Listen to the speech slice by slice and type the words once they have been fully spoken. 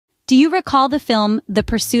Do you recall the film The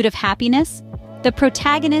Pursuit of Happiness? The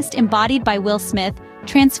protagonist, embodied by Will Smith,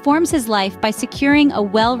 transforms his life by securing a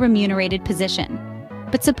well-remunerated position.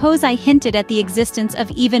 But suppose I hinted at the existence of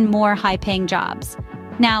even more high-paying jobs.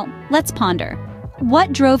 Now, let's ponder.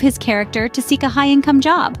 What drove his character to seek a high-income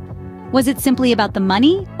job? Was it simply about the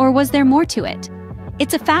money, or was there more to it?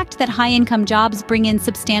 It's a fact that high-income jobs bring in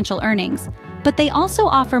substantial earnings, but they also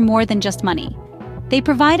offer more than just money. They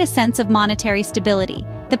provide a sense of monetary stability,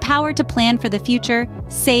 the power to plan for the future,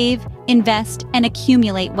 save, invest, and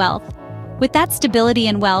accumulate wealth. With that stability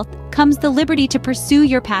and wealth comes the liberty to pursue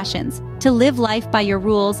your passions, to live life by your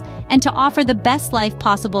rules, and to offer the best life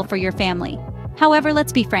possible for your family. However,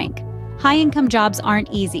 let's be frank, high-income jobs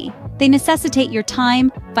aren't easy. They necessitate your time,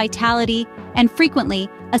 vitality, and frequently,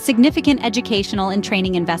 a significant educational and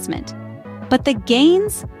training investment. But the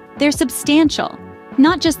gains? They're substantial.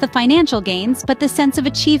 Not just the financial gains, but the sense of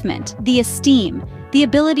achievement, the esteem, the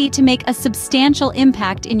ability to make a substantial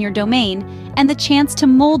impact in your domain, and the chance to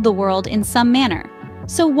mold the world in some manner.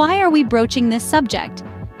 So why are we broaching this subject?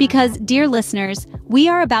 Because, dear listeners, we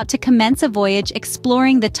are about to commence a voyage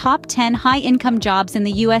exploring the top 10 high-income jobs in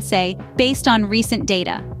the USA based on recent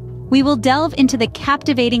data. We will delve into the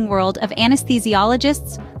captivating world of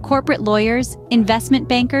anesthesiologists, corporate lawyers, investment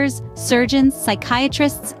bankers, surgeons,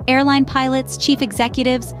 psychiatrists, airline pilots, chief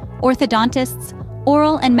executives, orthodontists,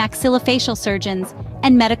 oral and maxillofacial surgeons,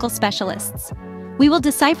 and medical specialists. We will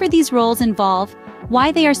decipher these roles involve,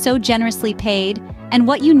 why they are so generously paid, and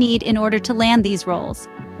what you need in order to land these roles.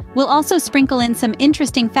 We'll also sprinkle in some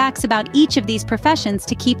interesting facts about each of these professions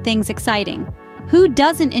to keep things exciting. Who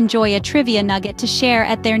doesn't enjoy a trivia nugget to share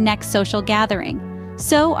at their next social gathering?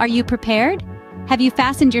 So, are you prepared? Have you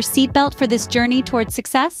fastened your seatbelt for this journey towards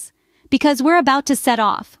success? Because we're about to set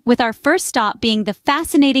off, with our first stop being the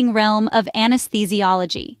fascinating realm of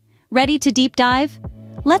anesthesiology. Ready to deep dive?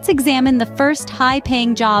 Let's examine the first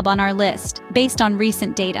high-paying job on our list, based on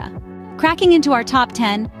recent data. Cracking into our top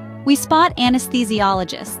 10, we spot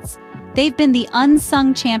anesthesiologists. They've been the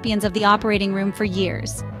unsung champions of the operating room for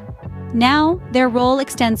years. Now, their role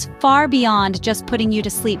extends far beyond just putting you to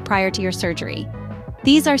sleep prior to your surgery.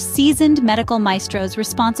 These are seasoned medical maestros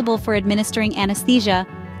responsible for administering anesthesia,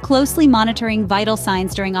 closely monitoring vital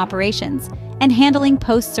signs during operations, and handling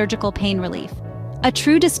post-surgical pain relief. A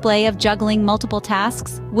true display of juggling multiple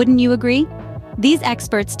tasks, wouldn't you agree? These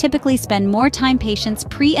experts typically spend more time patients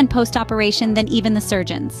pre- and post-operation than even the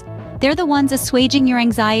surgeons. They're the ones assuaging your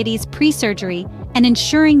anxieties pre-surgery and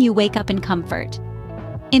ensuring you wake up in comfort.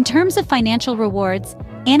 In terms of financial rewards,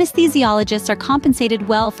 anesthesiologists are compensated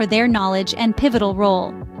well for their knowledge and pivotal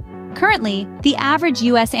role. Currently, the average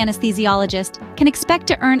U.S. anesthesiologist can expect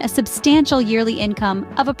to earn a substantial yearly income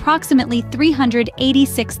of approximately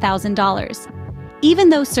 $386,000. Even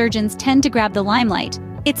though surgeons tend to grab the limelight,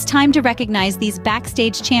 it's time to recognize these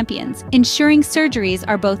backstage champions, ensuring surgeries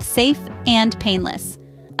are both safe and painless.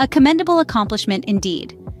 A commendable accomplishment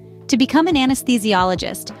indeed. To become an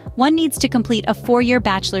anesthesiologist, one needs to complete a 4-year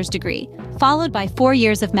bachelor's degree, followed by 4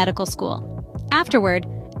 years of medical school. Afterward,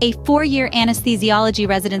 a 4-year anesthesiology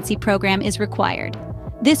residency program is required.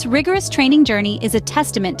 This rigorous training journey is a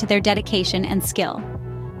testament to their dedication and skill.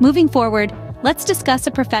 Moving forward, let's discuss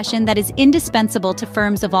a profession that is indispensable to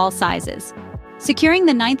firms of all sizes. Securing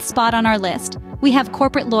the 9th spot on our list, we have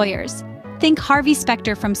corporate lawyers. Think Harvey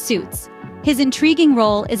Specter from Suits. His intriguing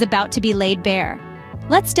role is about to be laid bare.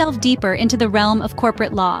 Let's delve deeper into the realm of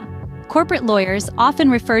corporate law. Corporate lawyers, often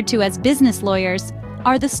referred to as business lawyers,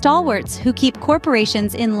 are the stalwarts who keep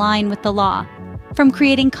corporations in line with the law. From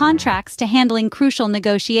creating contracts to handling crucial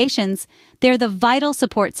negotiations, they're the vital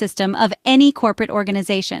support system of any corporate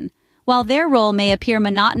organization. While their role may appear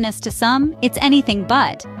monotonous to some, it's anything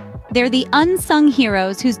but. They're the unsung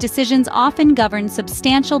heroes whose decisions often govern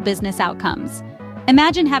substantial business outcomes.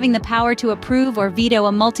 Imagine having the power to approve or veto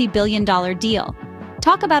a multi-billion-dollar deal.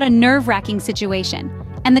 Talk about a nerve-wracking situation.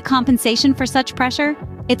 And the compensation for such pressure?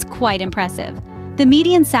 It's quite impressive. The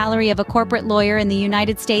median salary of a corporate lawyer in the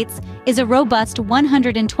United States is a robust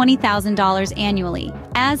 $120,000 annually,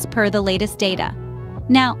 as per the latest data.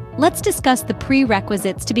 Now, let's discuss the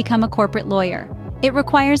prerequisites to become a corporate lawyer. It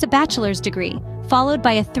requires a bachelor's degree, followed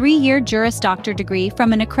by a 3-year Juris Doctor degree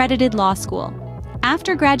from an accredited law school.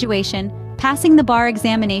 After graduation, passing the bar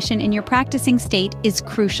examination in your practicing state is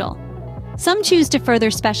crucial. Some choose to further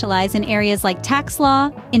specialize in areas like tax law,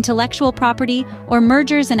 intellectual property, or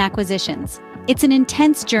mergers and acquisitions. It's an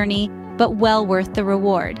intense journey, but well worth the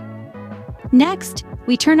reward. Next,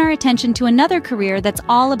 we turn our attention to another career that's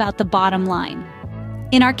all about the bottom line.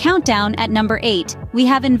 In our countdown at number 8, we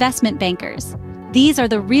have investment bankers. These are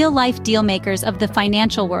the real-life deal makers of the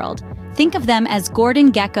financial world. Think of them as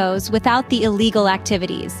Gordon geckos without the illegal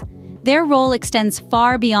activities. Their role extends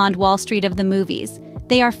far beyond Wall Street of the movies.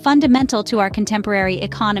 They are fundamental to our contemporary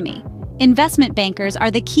economy. Investment bankers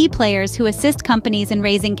are the key players who assist companies in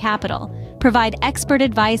raising capital, provide expert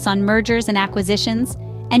advice on mergers and acquisitions,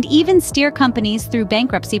 and even steer companies through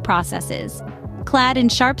bankruptcy processes. Clad in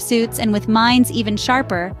sharp suits and with minds even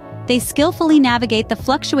sharper, they skillfully navigate the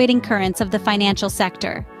fluctuating currents of the financial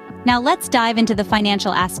sector. Now let's dive into the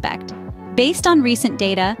financial aspect. Based on recent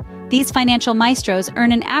data, these financial maestros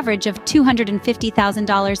earn an average of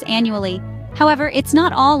 $250,000 annually. However, it's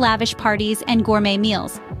not all lavish parties and gourmet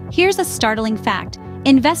meals. Here's a startling fact.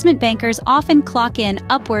 Investment bankers often clock in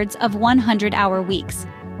upwards of 100-hour weeks.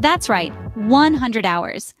 That's right, 100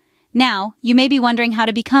 hours. Now, you may be wondering how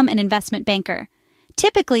to become an investment banker.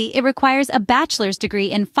 Typically, it requires a bachelor's degree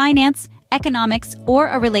in finance, economics, or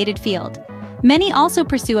a related field. Many also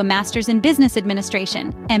pursue a master's in business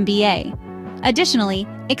administration, MBA. Additionally,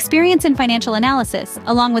 experience in financial analysis,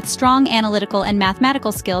 along with strong analytical and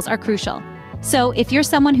mathematical skills, are crucial. So, if you're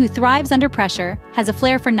someone who thrives under pressure, has a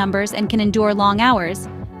flair for numbers, and can endure long hours,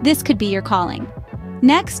 this could be your calling.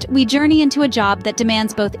 Next, we journey into a job that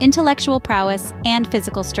demands both intellectual prowess and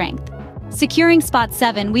physical strength. Securing spot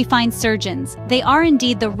 7, we find surgeons. They are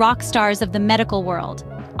indeed the rock stars of the medical world.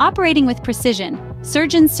 Operating with precision,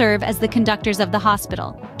 surgeons serve as the conductors of the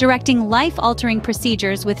hospital, directing life-altering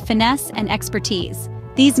procedures with finesse and expertise.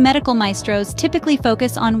 These medical maestros typically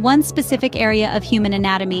focus on one specific area of human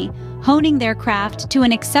anatomy, honing their craft to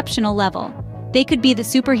an exceptional level. They could be the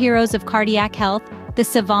superheroes of cardiac health, the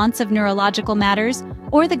savants of neurological matters,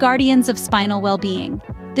 or the guardians of spinal well-being.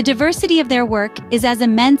 The diversity of their work is as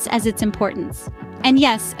immense as its importance. And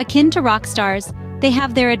yes, akin to rock stars, they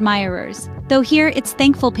have their admirers, though here it's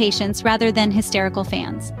thankful patients rather than hysterical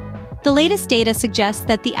fans. The latest data suggests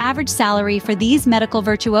that the average salary for these medical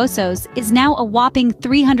virtuosos is now a whopping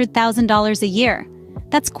 $300,000 a year.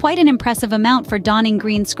 That's quite an impressive amount for donning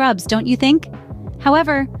green scrubs, don't you think?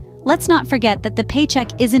 However, let's not forget that the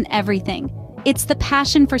paycheck isn't everything. It's the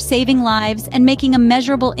passion for saving lives and making a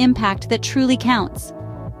measurable impact that truly counts.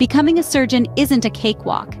 Becoming a surgeon isn't a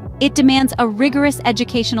cakewalk. It demands a rigorous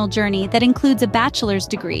educational journey that includes a bachelor's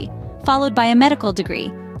degree, followed by a medical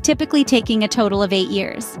degree, typically taking a total of 8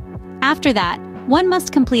 years. After that, one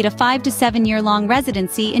must complete a 5 to 7 year-long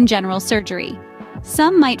residency in general surgery.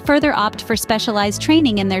 Some might further opt for specialized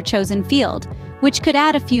training in their chosen field, which could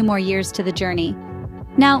add a few more years to the journey.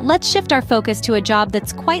 Now, let's shift our focus to a job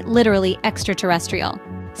that's quite literally extraterrestrial.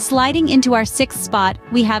 Sliding into our 6th spot,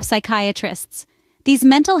 we have psychiatrists. These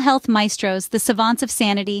mental health maestros, the savants of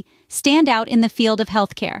sanity, stand out in the field of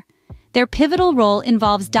healthcare. Their pivotal role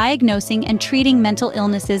involves diagnosing and treating mental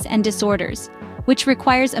illnesses and disorders, which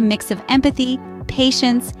requires a mix of empathy,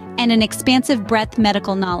 patience, and an expansive breadth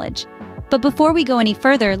medical knowledge. But before we go any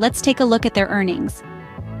further, let's take a look at their earnings.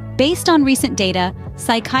 Based on recent data,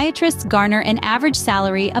 psychiatrists garner an average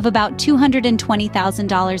salary of about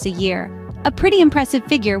 $220,000 a year. A pretty impressive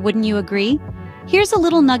figure, wouldn't you agree? Here's a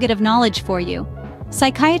little nugget of knowledge for you.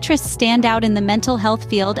 Psychiatrists stand out in the mental health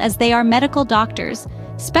field as they are medical doctors,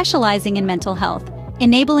 specializing in mental health,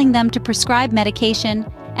 enabling them to prescribe medication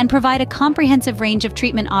and provide a comprehensive range of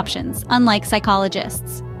treatment options, unlike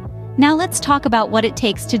psychologists. Now let's talk about what it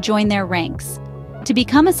takes to join their ranks. To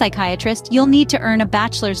become a psychiatrist, you'll need to earn a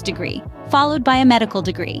bachelor's degree, followed by a medical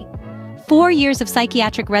degree. 4 years of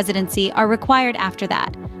psychiatric residency are required after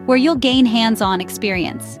that, where you'll gain hands-on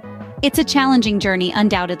experience. It's a challenging journey,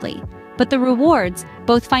 undoubtedly, but the rewards,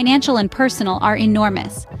 both financial and personal, are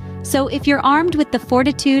enormous. So if you're armed with the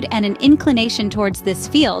fortitude and an inclination towards this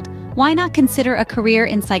field, why not consider a career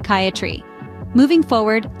in psychiatry? Moving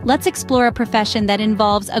forward, let's explore a profession that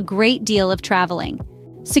involves a great deal of traveling.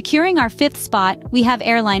 Securing our 5th spot, we have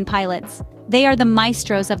airline pilots. They are the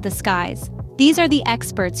maestros of the skies. These are the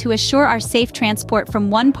experts who assure our safe transport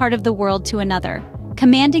from one part of the world to another,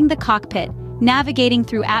 commanding the cockpit, navigating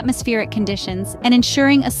through atmospheric conditions, and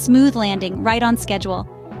ensuring a smooth landing right on schedule.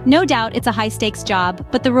 No doubt it's a high-stakes job,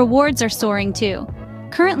 but the rewards are soaring too.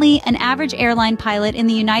 Currently, an average airline pilot in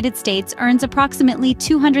the United States earns approximately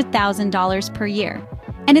 $200,000 per year.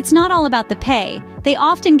 And it's not all about the pay, they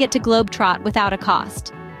often get to globetrot without a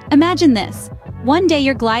cost. Imagine this. One day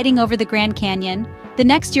you're gliding over the Grand Canyon, the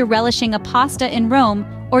next you're relishing a pasta in Rome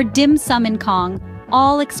or dim sum in Kong,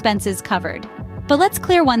 all expenses covered. But let's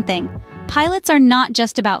clear one thing. Pilots are not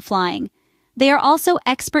just about flying. They are also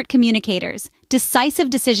expert communicators, decisive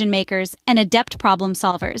decision makers, and adept problem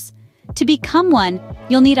solvers. To become one,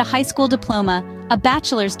 you'll need a high school diploma, a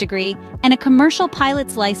bachelor's degree, and a commercial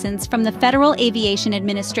pilot's license from the Federal Aviation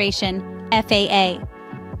Administration, FAA.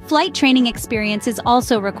 Flight training experience is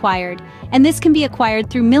also required, and this can be acquired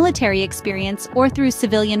through military experience or through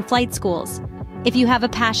civilian flight schools. If you have a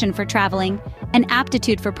passion for traveling, an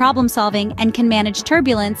aptitude for problem solving, and can manage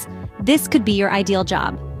turbulence, this could be your ideal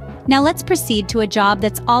job. Now let's proceed to a job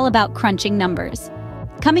that's all about crunching numbers.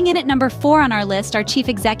 Coming in at number 4 on our list are chief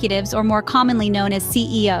executives, or more commonly known as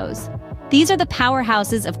CEOs. These are the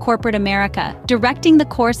powerhouses of corporate America, directing the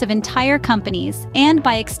course of entire companies and,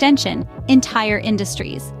 by extension, entire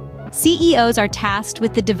industries. CEOs are tasked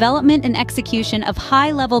with the development and execution of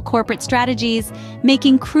high-level corporate strategies,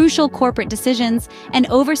 making crucial corporate decisions, and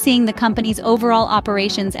overseeing the company's overall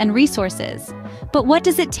operations and resources. But what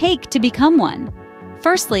does it take to become one?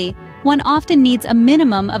 Firstly, one often needs a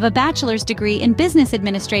minimum of a bachelor's degree in business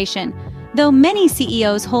administration, though many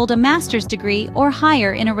CEOs hold a master's degree or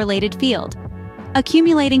higher in a related field.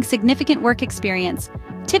 Accumulating significant work experience,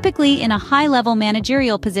 typically in a high-level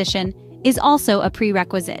managerial position, is also a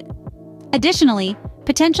prerequisite. Additionally,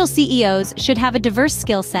 potential CEOs should have a diverse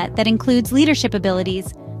skill set that includes leadership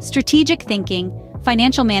abilities, strategic thinking,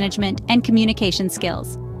 financial management, and communication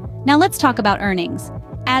skills. Now let's talk about earnings.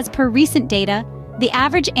 As per recent data, the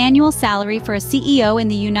average annual salary for a CEO in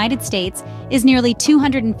the United States is nearly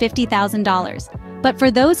 $250,000. But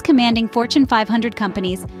for those commanding Fortune 500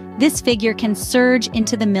 companies, this figure can surge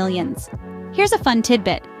into the millions. Here's a fun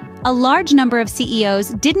tidbit. A large number of CEOs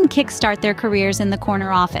didn't kickstart their careers in the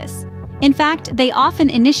corner office. In fact, they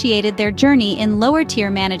often initiated their journey in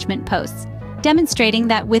lower-tier management posts, demonstrating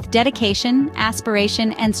that with dedication,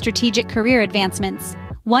 aspiration, and strategic career advancements,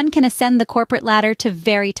 one can ascend the corporate ladder to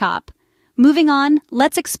very top. Moving on,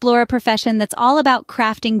 let's explore a profession that's all about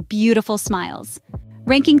crafting beautiful smiles.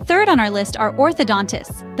 Ranking 3rd on our list are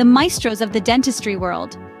orthodontists, the maestros of the dentistry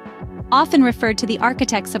world. Often referred to the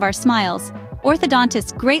architects of our smiles,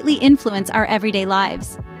 orthodontists greatly influence our everyday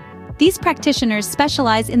lives. These practitioners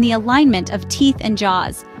specialize in the alignment of teeth and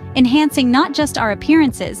jaws, enhancing not just our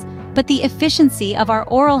appearances, but the efficiency of our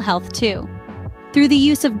oral health too. Through the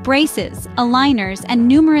use of braces, aligners, and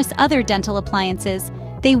numerous other dental appliances,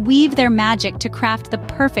 they weave their magic to craft the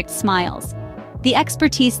perfect smiles. The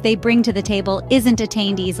expertise they bring to the table isn't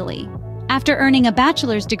attained easily. After earning a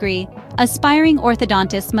bachelor's degree, aspiring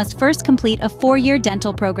orthodontists must first complete a 4-year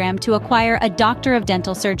dental program to acquire a Doctor of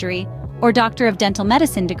Dental Surgery or Doctor of Dental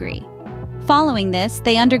Medicine degree. Following this,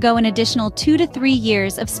 they undergo an additional 2 to 3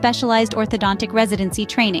 years of specialized orthodontic residency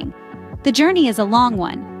training. The journey is a long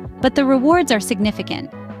one, but the rewards are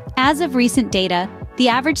significant. As of recent data, the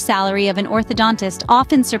average salary of an orthodontist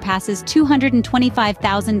often surpasses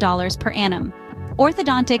 $225,000 per annum.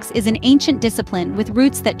 Orthodontics is an ancient discipline with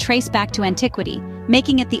roots that trace back to antiquity,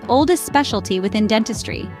 making it the oldest specialty within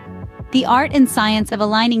dentistry. The art and science of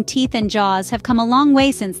aligning teeth and jaws have come a long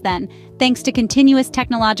way since then, thanks to continuous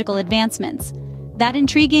technological advancements. That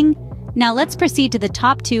intriguing? Now let's proceed to the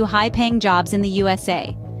top 2 high-paying jobs in the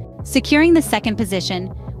USA. Securing the 2nd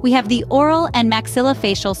position, we have the oral and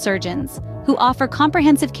maxillofacial surgeons, who offer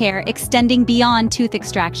comprehensive care extending beyond tooth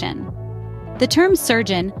extraction. The term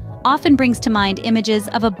surgeon often brings to mind images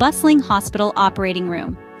of a bustling hospital operating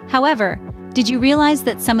room. However, did you realize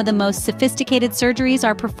that some of the most sophisticated surgeries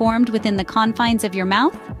are performed within the confines of your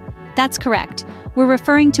mouth? That's correct. We're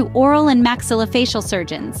referring to oral and maxillofacial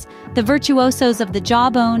surgeons, the virtuosos of the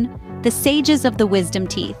jawbone, the sages of the wisdom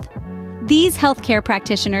teeth. These healthcare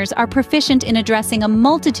practitioners are proficient in addressing a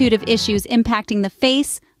multitude of issues impacting the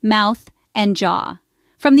face, mouth, and jaw.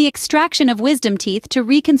 From the extraction of wisdom teeth to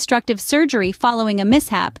reconstructive surgery following a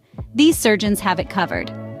mishap, these surgeons have it covered.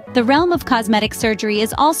 The realm of cosmetic surgery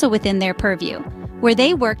is also within their purview, where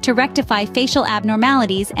they work to rectify facial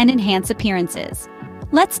abnormalities and enhance appearances.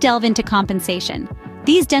 Let's delve into compensation.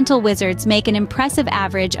 These dental wizards make an impressive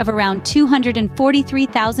average of around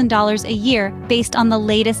 $243,000 a year based on the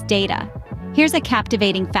latest data. Here's a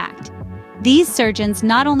captivating fact. These surgeons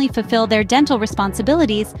not only fulfill their dental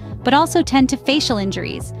responsibilities, but also tend to facial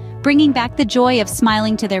injuries, bringing back the joy of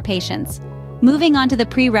smiling to their patients. Moving on to the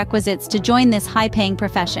prerequisites to join this high-paying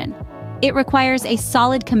profession. It requires a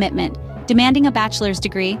solid commitment, demanding a bachelor's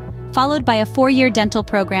degree, followed by a 4-year dental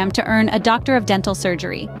program to earn a Doctor of Dental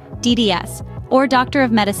Surgery, DDS, or Doctor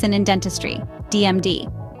of Medicine in Dentistry,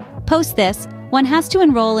 DMD. Post this, one has to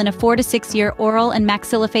enroll in a 4 to 6 year oral and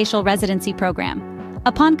maxillofacial residency program.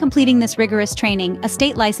 Upon completing this rigorous training, a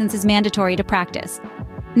state license is mandatory to practice.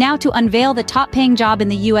 Now to unveil the top-paying job in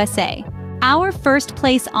the USA. Our first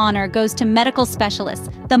place honor goes to medical specialists,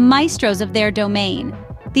 the maestros of their domain.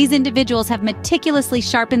 These individuals have meticulously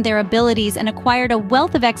sharpened their abilities and acquired a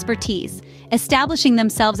wealth of expertise, establishing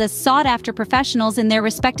themselves as sought-after professionals in their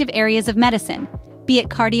respective areas of medicine, be it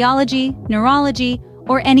cardiology, neurology,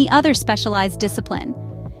 or any other specialized discipline.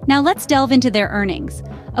 Now let's delve into their earnings.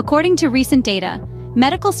 According to recent data,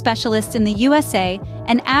 medical specialists in the USA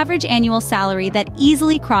an average annual salary that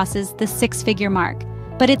easily crosses the six-figure mark.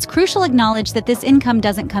 But it's crucial to acknowledge that this income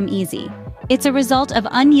doesn't come easy. It's a result of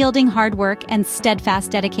unyielding hard work and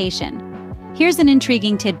steadfast dedication. Here's an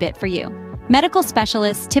intriguing tidbit for you. Medical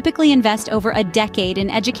specialists typically invest over a decade in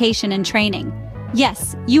education and training.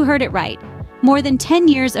 Yes, you heard it right. More than 10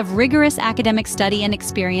 years of rigorous academic study and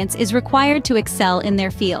experience is required to excel in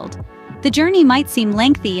their field. The journey might seem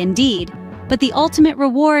lengthy indeed, but the ultimate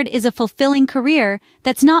reward is a fulfilling career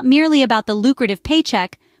that's not merely about the lucrative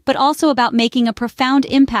paycheck, but also about making a profound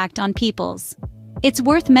impact on people's. It's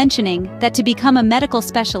worth mentioning that to become a medical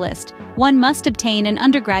specialist, one must obtain an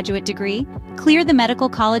undergraduate degree, clear the medical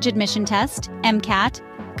college admission test, MCAT,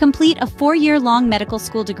 complete a 4-year-long medical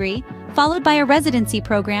school degree, followed by a residency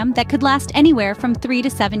program that could last anywhere from 3 to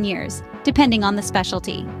 7 years, depending on the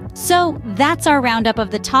specialty. So, that's our roundup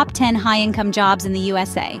of the top 10 high-income jobs in the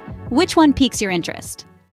USA. Which one piques your interest?